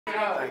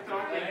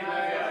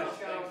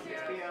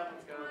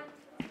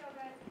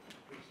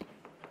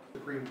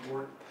Supreme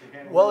Court?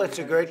 Well, it's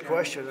a great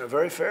question, a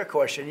very fair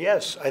question.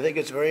 Yes, I think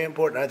it's very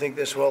important. I think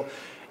this will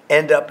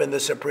end up in the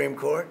Supreme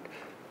Court,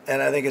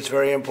 and I think it's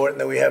very important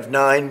that we have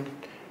 9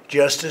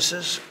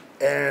 justices,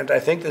 and I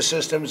think the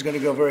system is going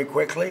to go very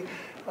quickly.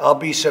 I'll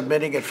be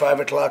submitting at 5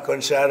 o'clock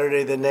on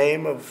Saturday the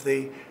name of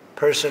the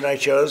person I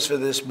chose for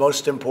this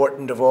most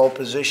important of all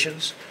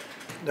positions.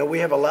 Now, we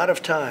have a lot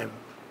of time.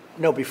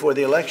 No, before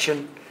the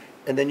election,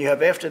 and then you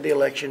have after the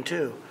election,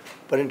 too.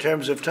 But in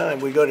terms of time,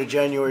 we go to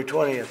January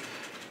 20th.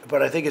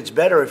 But I think it's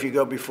better if you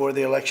go before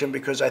the election,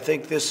 because I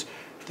think this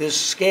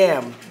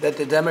scam that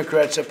the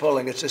Democrats are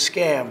pulling, it's a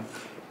scam.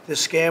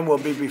 This scam will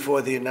be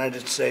before the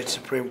United States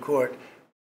Supreme Court.